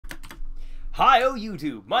Hi-oh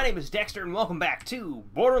YouTube, my name is Dexter and welcome back to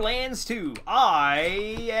Borderlands 2.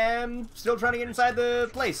 I am still trying to get inside the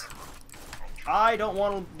place. I don't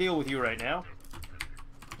want to deal with you right now.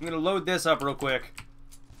 I'm going to load this up real quick.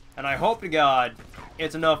 And I hope to God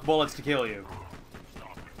it's enough bullets to kill you.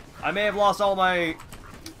 I may have lost all my,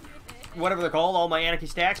 whatever they're called, all my anarchy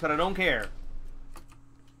stacks, but I don't care.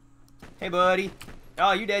 Hey buddy.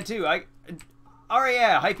 Oh, you dead too. Oh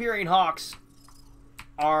yeah, Hyperion Hawks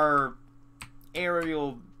are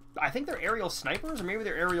aerial, I think they're aerial snipers, or maybe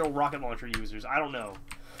they're aerial rocket launcher users. I don't know.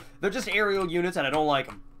 They're just aerial units, and I don't like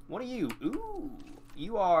them. What are you? Ooh,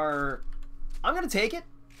 you are... I'm gonna take it.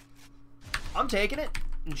 I'm taking it,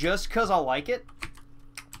 just because I like it.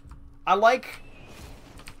 I'm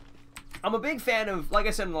a big fan of, like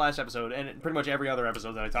I said in the last episode, and pretty much every other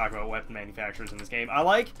episode that I talk about weapon manufacturers in this game, I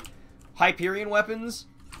like Hyperion weapons,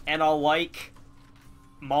 and I like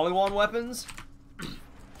Mollywan weapons.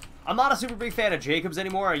 I'm not a super big fan of Jacobs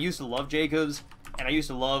anymore. I used to love Jacobs, and I used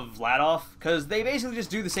to love Vladoff, because they basically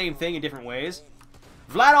just do the same thing in different ways.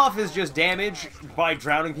 Vladoff is just damage by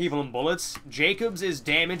drowning people in bullets. Jacobs is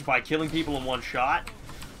damage by killing people in one shot.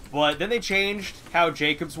 But then they changed how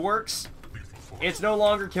Jacobs works. It's no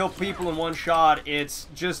longer kill people in one shot, it's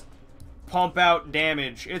just pump out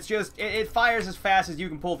damage. It's just, it fires as fast as you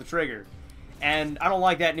can pull the trigger. And I don't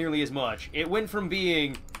like that nearly as much. It went from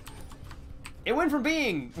being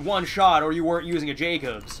one shot or you weren't using a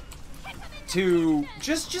Jacobs to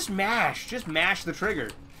just mash the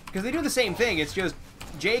trigger. Because they do the same thing, it's just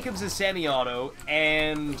Jacobs is semi-auto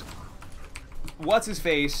and what's his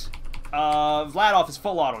face? Vladoff is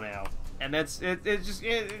full auto now. And that's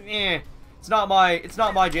it's not my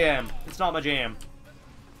jam. It's not my jam.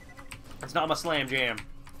 It's not my slam jam.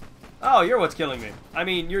 Oh, you're what's killing me. I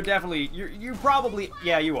mean, you're definitely you probably,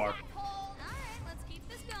 yeah, you are.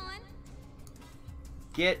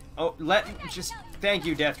 Thank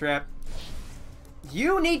you, Death Trap.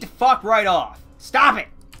 You need to fuck right off. Stop it.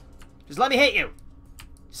 Just let me hit you.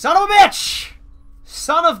 Son of a bitch.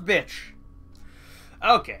 Son of bitch.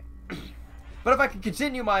 Okay. But if I could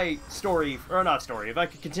continue my story, or not story, if I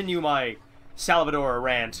could continue my Salvador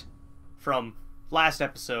rant from last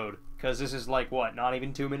episode, because this is like, what, not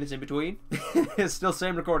even 2 minutes in between? It's still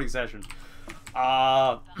same recording session.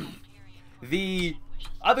 The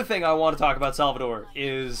other thing I want to talk about Salvador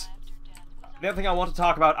is... The other thing I want to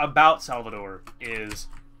talk about Salvador is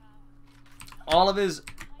all of his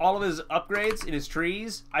upgrades in his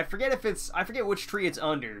trees. I forget which tree it's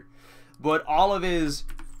under, but all of his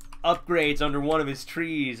upgrades under one of his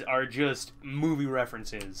trees are just movie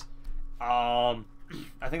references. I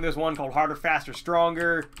think there's one called Harder, Faster,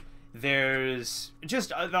 Stronger. There's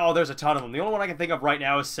just, oh, there's a ton of them. The only one I can think of right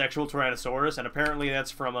now is Sexual Tyrannosaurus, and apparently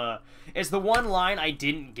that's from it's the one line I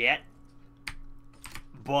didn't get,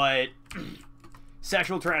 but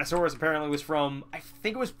Sexual Tyrannosaurus apparently was from, I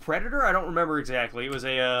think it was Predator? I don't remember exactly. It was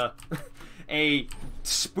a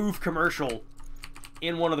spoof commercial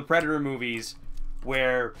in one of the Predator movies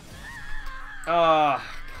where, but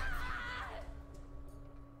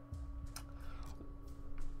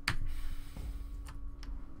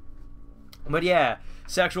yeah,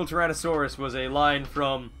 Sexual Tyrannosaurus was a line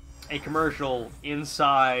from a commercial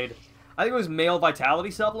inside, I think it was Male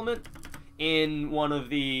Vitality Supplement, in one of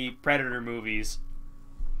the Predator movies.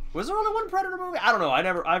 Was there only one Predator movie? I don't know.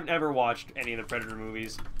 I've never watched any of the Predator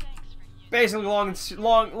movies. Basically,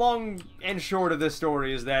 long and short of this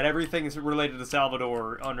story is that everything that's related to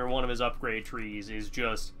Salvador under one of his upgrade trees is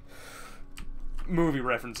just movie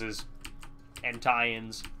references and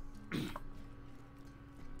tie-ins.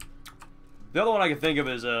 The other one I can think of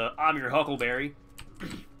is I'm Your Huckleberry.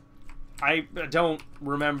 I don't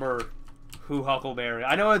remember who Huckleberry.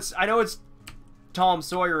 I know it's Tom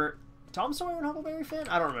Sawyer. Tom Sawyer and Huckleberry Finn?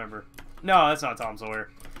 I don't remember. No, that's not Tom Sawyer.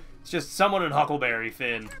 It's just someone in Huckleberry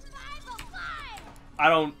Finn.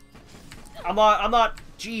 I'm not,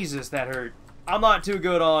 Jesus, that hurt. I'm not too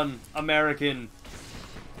good on American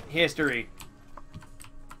history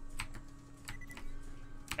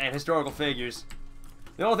and historical figures.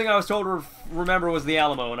 The only thing I was told to remember was the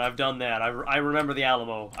Alamo, and I've done that. I remember the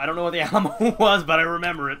Alamo. I don't know what the Alamo was, but I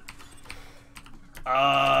remember it.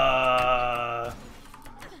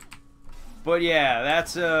 But yeah,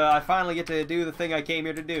 that's, I finally get to do the thing I came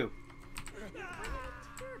here to do.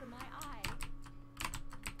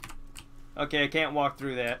 Okay, I can't walk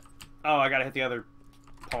through that. Oh, I gotta hit the other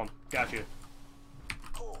pump. Gotcha.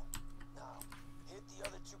 Cool. Now, hit the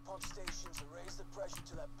other 2 pump stations and raise the pressure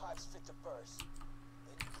till that pipe's fit to burst.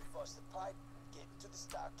 Then you can bust the pipe, get into the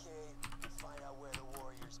stockade, and find out where the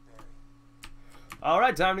warrior's buried.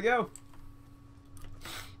 Alright, time to go.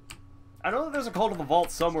 I know that there's a cult of the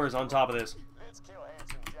vault somewhere on top of this. Let's kill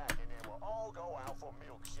Handsome Jack and then we'll all go out for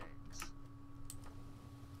milkshakes.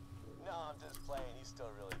 No, I'm just playing. He's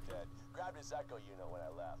still really dead. Grabbed his echo unit when I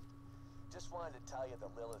left. Just wanted to tell you that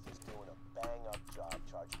Lilith is doing a bang-up job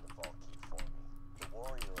charging the vault key for me. The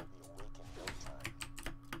warrior will be awake in no time.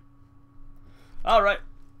 Alright.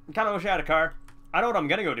 I kind of wish I had a car. I know what I'm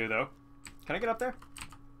gonna go do, though. Can I get up there?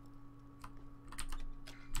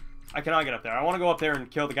 I cannot get up there. I want to go up there and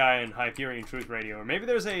kill the guy in Hyperion Truth Radio. Or maybe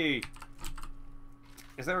there's a...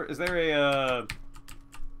 Is there a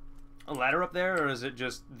ladder up there? Or is it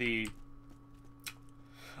just the...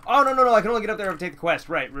 Oh, no. I can only get up there and take the quest.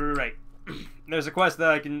 Right. There's a quest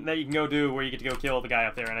that you can go do where you get to go kill the guy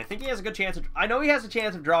up there. And I think he has a good chance of... I know he has a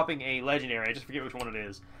chance of dropping a legendary. I just forget which one it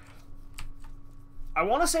is. I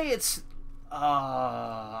want to say it's...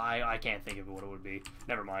 I can't think of what it would be.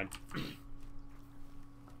 Never mind.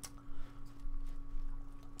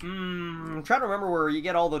 I'm trying to remember where you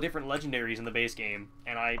get all the different legendaries in the base game,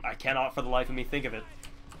 and I cannot for the life of me think of it.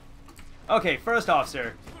 Okay, first off,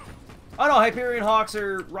 sir. Oh no, Hyperion Hawks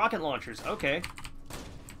are rocket launchers. Okay.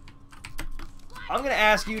 I'm gonna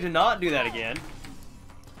ask you to not do that again.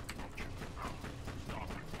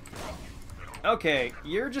 Okay,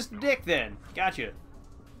 you're just a dick then. Gotcha.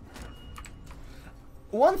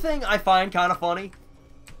 One thing I find kind of funny,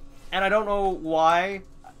 and I don't know why,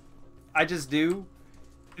 I just do.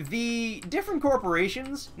 The different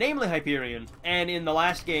corporations, namely Hyperion, and in the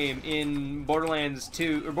last game, in Borderlands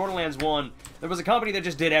 2, or Borderlands 1, there was a company that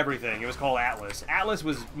just did everything. It was called Atlas. Atlas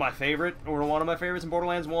was my favorite, or one of my favorites in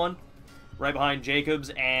Borderlands 1, right behind Jacobs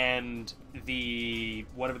and the,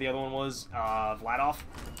 whatever the other one was, Vladoff.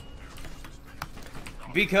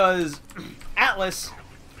 Because Atlas,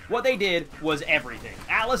 what they did was everything.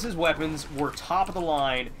 Atlas's weapons were top of the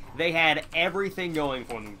line. They had everything going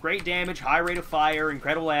for them. Great damage, high rate of fire,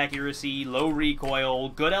 incredible accuracy, low recoil,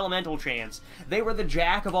 good elemental chance. They were the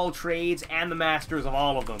jack of all trades and the masters of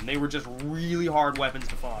all of them. They were just really hard weapons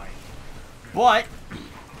to find. But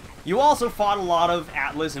you also fought a lot of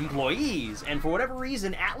Atlas employees, and for whatever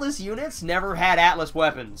reason, Atlas units never had Atlas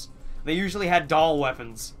weapons. They usually had doll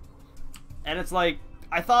weapons. And it's like,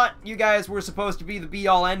 I thought you guys were supposed to be the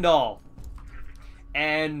be-all, end-all.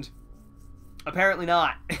 And apparently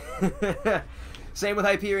not. Same with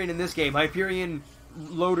Hyperion in this game. Hyperion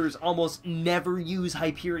loaders almost never use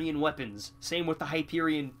Hyperion weapons. Same with the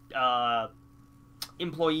Hyperion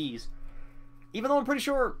employees. Even though I'm pretty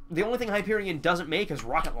sure the only thing Hyperion doesn't make is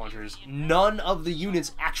rocket launchers. None of the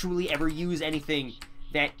units actually ever use anything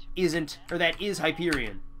that isn't, or that is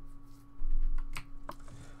Hyperion.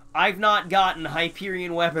 I've not gotten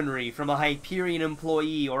Hyperion weaponry from a Hyperion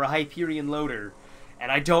employee or a Hyperion loader,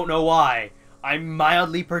 and I don't know why. I'm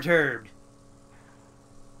mildly perturbed.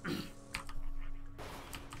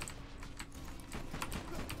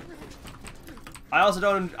 I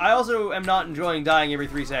also am not enjoying dying every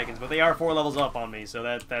 3 seconds, but they are 4 levels up on me, so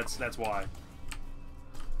that's why.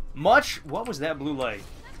 What was that blue light?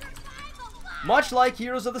 Much like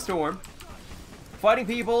Heroes of the Storm, fighting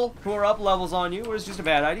people who are up levels on you is just a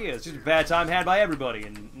bad idea. It's just a bad time had by everybody,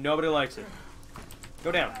 and nobody likes it.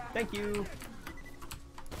 Go down. Thank you.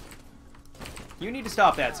 You need to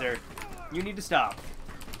stop that, sir. You need to stop.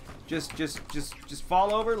 Just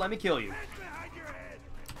fall over, let me kill you.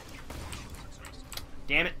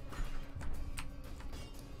 Damn it.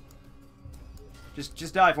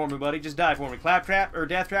 Just die for me, buddy. Just die for me. Claptrap, or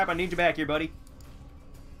Deathtrap, I need you back here, buddy.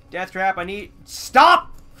 Deathtrap, I need...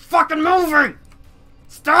 Stop fucking moving!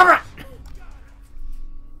 Stop it!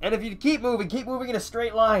 And if you keep moving in a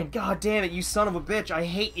straight line. God damn it, you son of a bitch. I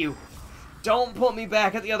hate you. Don't put me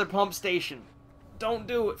back at the other pump station. Don't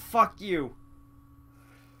do it. Fuck you.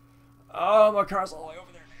 Oh, my car's all the way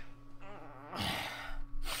over there.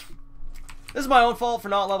 This is my own fault for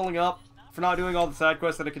not leveling up, for not doing all the side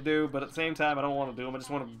quests that I could do, but at the same time, I don't want to do them. I just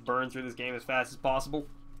want to burn through this game as fast as possible.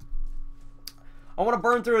 I want to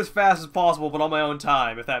burn through as fast as possible, but on my own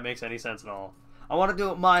time, if that makes any sense at all. I want to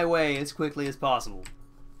do it my way as quickly as possible.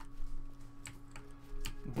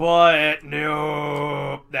 But,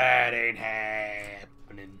 nope, that ain't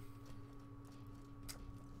happening.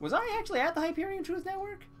 Was I actually at the Hyperion Truth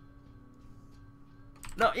Network?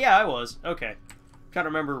 No, yeah, I was. Okay. Trying to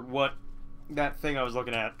remember what that thing I was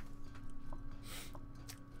looking at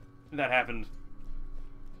that happened.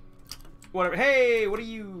 Whatever. Hey, what are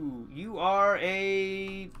you? You are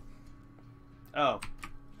a... Oh.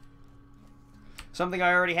 Something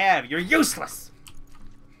I already have. You're useless!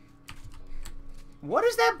 What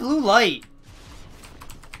is that blue light?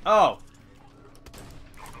 Oh.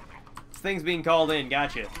 This thing's being called in.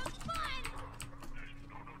 Gotcha.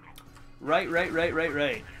 Right.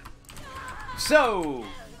 So,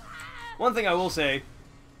 one thing I will say,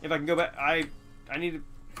 if I can go back, I need to...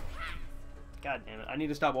 God damn it, I need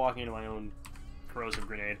to stop walking into my own corrosive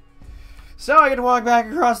grenade. So I get to walk back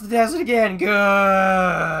across the desert again.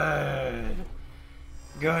 Good.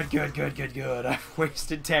 Good. I've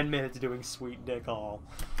wasted 10 minutes doing Sweet Dick Hall.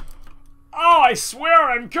 Oh, I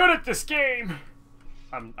swear I'm good at this game.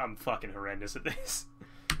 I'm fucking horrendous at this.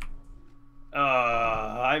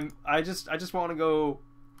 I just want to go.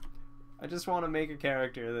 I just want to make a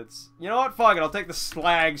character that's. You know what? Fuck it. I'll take the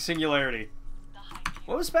slag singularity.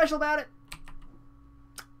 What was special about it?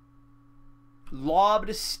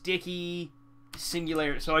 Lobbed, sticky,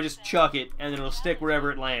 singularity. So I just chuck it, and then it'll stick wherever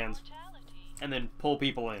it lands, and then pull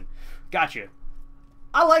people in. Gotcha.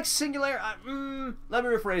 I like singularity. Let me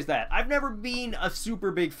rephrase that. I've never been a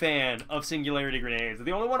super big fan of singularity grenades.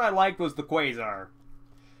 The only one I liked was the Quasar,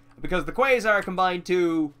 because the Quasar combined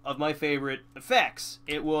two of my favorite effects.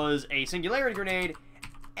 It was a singularity grenade,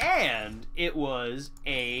 and it was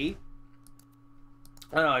a...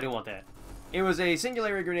 Oh no, I didn't want that. It was a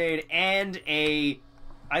singularity grenade and a...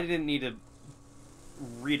 I didn't need to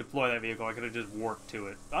redeploy that vehicle. I could have just warped to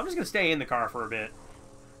it. I'm just going to stay in the car for a bit.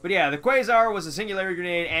 But yeah, the Quasar was a singularity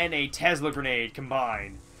grenade and a Tesla grenade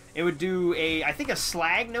combined. It would do a, I think, a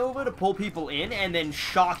slag nova to pull people in and then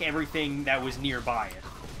shock everything that was nearby it.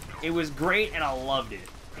 It was great and I loved it.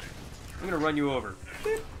 I'm going to run you over.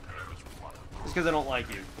 Just because I don't like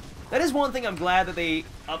you. That is one thing I'm glad that they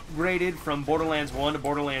upgraded from Borderlands 1 to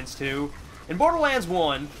Borderlands 2. In Borderlands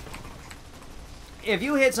 1, if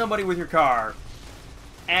you hit somebody with your car,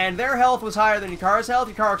 and their health was higher than your car's health,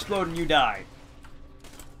 your car exploded and you died.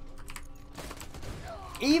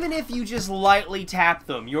 Even if you just lightly tapped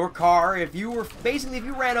them, your car, if you were, basically if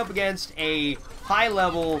you ran up against a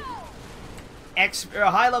high-level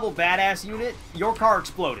badass unit, your car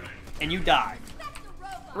exploded, and you died.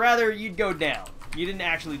 Rather, you'd go down. You didn't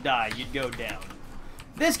actually die, you'd go down.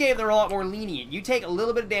 This game, they're a lot more lenient. You take a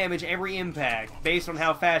little bit of damage every impact, based on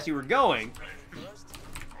how fast you were going,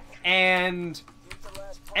 and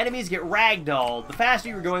enemies get ragdolled. The faster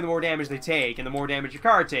you were going, the more damage they take, and the more damage your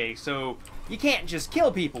car takes, so you can't just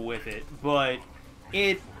kill people with it, but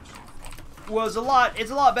it's a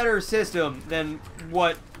lot better system than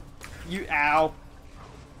what you... Ow.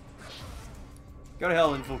 Go to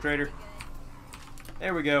hell, Infiltrator.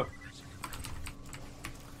 There we go.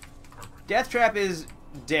 Death Trap is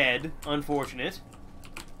dead, unfortunate.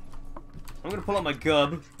 I'm gonna pull out my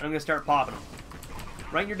gub, and I'm gonna start popping them.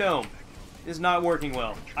 Right in your dome. This is not working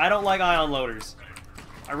well. I don't like ion loaders.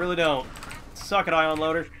 I really don't. Suck it, ion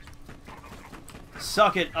loader.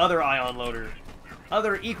 Suck it, other ion loader.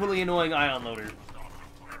 Other equally annoying ion loader.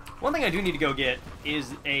 One thing I do need to go get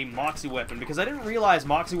is a Moxie weapon, because I didn't realize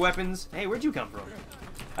Moxie weapons... Hey, where'd you come from?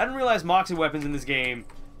 I didn't realize Moxie weapons in this game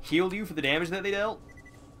healed you for the damage that they dealt.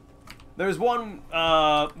 There's one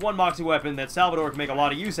Moxie weapon that Salvador can make a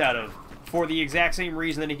lot of use out of, for the exact same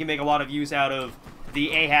reason that he can make a lot of use out of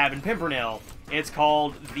the Ahab and Pimpernel. It's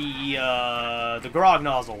called the Grog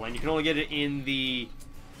Nozzle, and you can only get it in the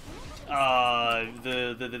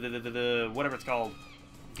whatever it's called,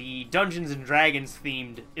 the Dungeons and Dragons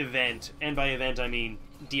themed event, and by event I mean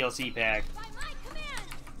DLC pack.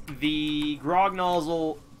 The Grog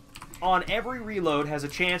Nozzle on every reload has a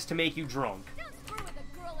chance to make you drunk.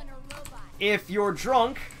 If you're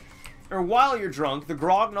drunk, or while you're drunk, the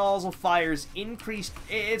Grog Nozzle fires increased...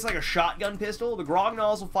 It's like a shotgun pistol. The Grog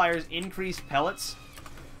Nozzle fires increased pellets,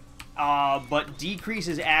 but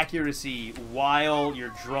decreases accuracy while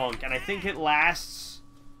you're drunk. And I think it lasts...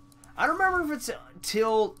 I don't remember if it's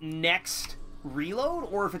till next reload,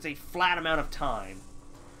 or if it's a flat amount of time.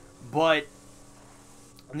 But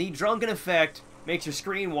the drunken effect makes your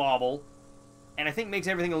screen wobble, and I think makes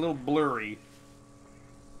everything a little blurry.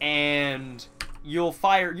 And you'll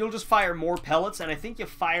just fire more pellets, and I think you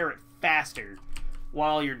fire it faster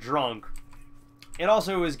while you're drunk. It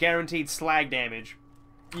also is guaranteed slag damage.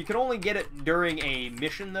 You can only get it during a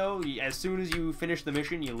mission, though. As soon as you finish the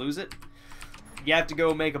mission, you lose it. You have to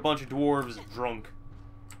go make a bunch of dwarves drunk,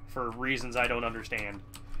 for reasons I don't understand.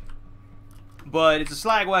 But it's a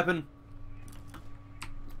slag weapon,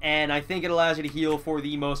 and I think it allows you to heal for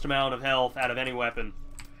the most amount of health out of any weapon,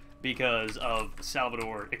 because of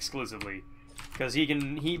Salvador exclusively. Because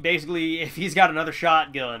he basically, if he's got another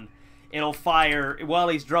shotgun, it'll fire, while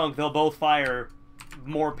he's drunk, they'll both fire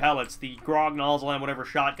more pellets, the Grog Nozzle and whatever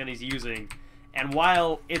shotgun he's using. And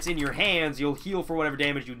while it's in your hands, you'll heal for whatever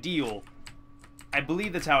damage you deal. I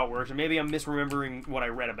believe that's how it works, or maybe I'm misremembering what I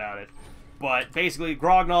read about it. But basically,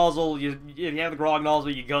 Grog Nozzle, if you have the Grog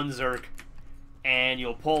Nozzle, you gun Zerk, and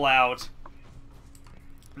you'll pull out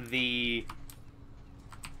the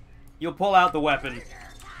you'll pull out the weapon,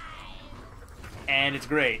 and it's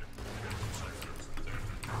great.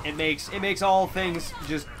 It makes all things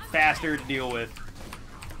just faster to deal with.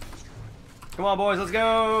 Come on, boys, let's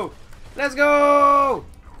go! Let's go!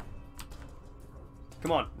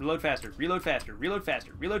 Come on, reload faster, reload faster, reload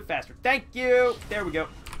faster, reload faster. Thank you! There we go.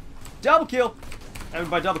 Double kill! And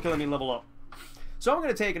by double kill, I mean level up. So I'm going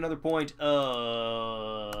to take another point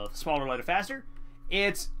of smaller, lighter, faster.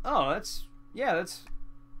 It's, oh,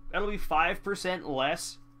 that'll be 5%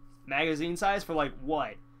 less magazine size for, like,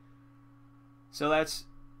 what? So that's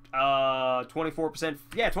 24%,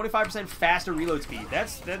 yeah, 25% faster reload speed.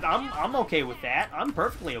 I'm okay with that. I'm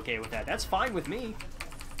perfectly okay with that. That's fine with me.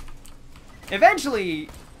 Eventually,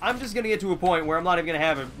 I'm just gonna get to a point where I'm not even gonna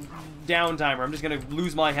have a downtime, where I'm just gonna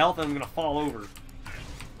lose my health and I'm gonna fall over.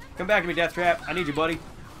 Come back to me, Death Trap. I need you, buddy.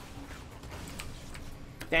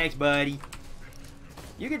 Thanks, buddy.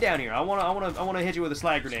 You get down here. I wanna hit you with a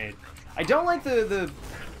slag grenade. I don't like the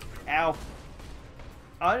ow.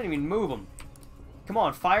 I didn't even move him. Come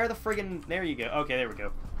on, fire the friggin'... There you go. Okay, there we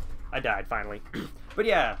go. I died, finally. But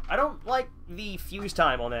yeah, I don't like the fuse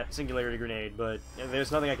time on that singularity grenade, but there's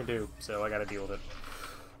nothing I can do, so I gotta deal with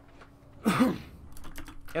it.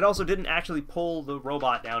 It also didn't actually pull the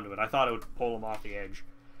robot down to it. I thought it would pull him off the edge.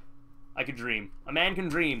 I could dream. A man can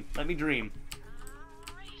dream. Let me dream.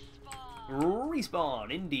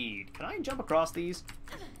 Respawn, indeed. Can I jump across these?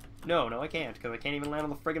 No, I can't, because I can't even land on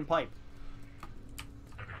the friggin' pipe.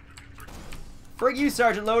 Frig you,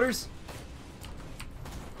 Sergeant Loaders!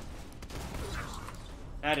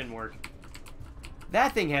 That didn't work.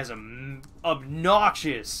 That thing has a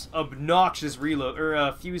obnoxious reload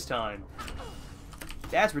or fuse time.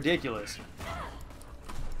 That's ridiculous.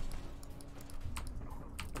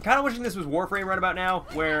 I'm kind of wishing this was Warframe right about now,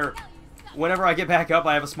 where whenever I get back up,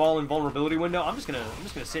 I have a small invulnerability window. I'm just gonna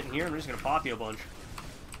sit in here and I'm just gonna pop you a bunch.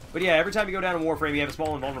 But yeah, every time you go down in Warframe, you have a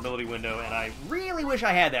small invulnerability window, and I really wish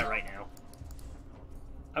I had that right now.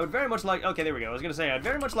 I would very much like... Okay, there we go. I was going to say, I'd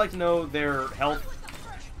very much like to know their health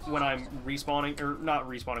when I'm respawning, or not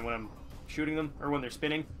respawning, when I'm shooting them, or when they're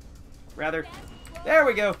spinning, rather. There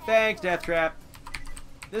we go. Thanks, Death Trap.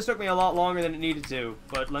 This took me a lot longer than it needed to,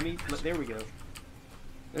 but there we go.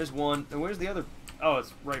 There's one. And where's the other? Oh,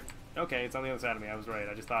 it's right. Okay, it's on the other side of me. I was right.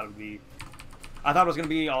 I just thought it would be... I thought it was going to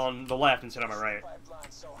be on the left instead of my right.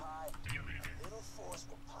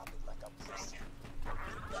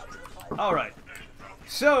 Alright.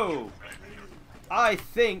 So, I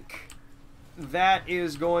think that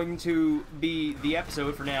is going to be the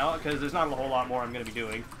episode for now, because there's not a whole lot more I'm going to be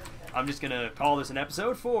doing. I'm just going to call this an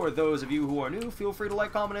episode. For those of you who are new, feel free to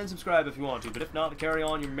like, comment, and subscribe if you want to. But if not, carry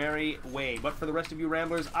on your merry way. But for the rest of you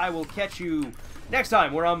ramblers, I will catch you next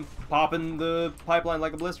time, where I'm popping the pipeline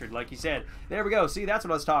like a blizzard, like he said. There we go. See, that's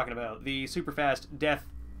what I was talking about. The super fast death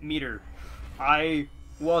meter. I'm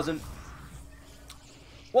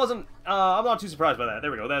not too surprised by that.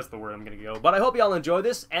 There we go. That's the word I'm going to go. But I hope you all enjoy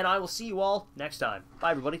this, and I will see you all next time.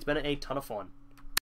 Bye, everybody. It's been a ton of fun.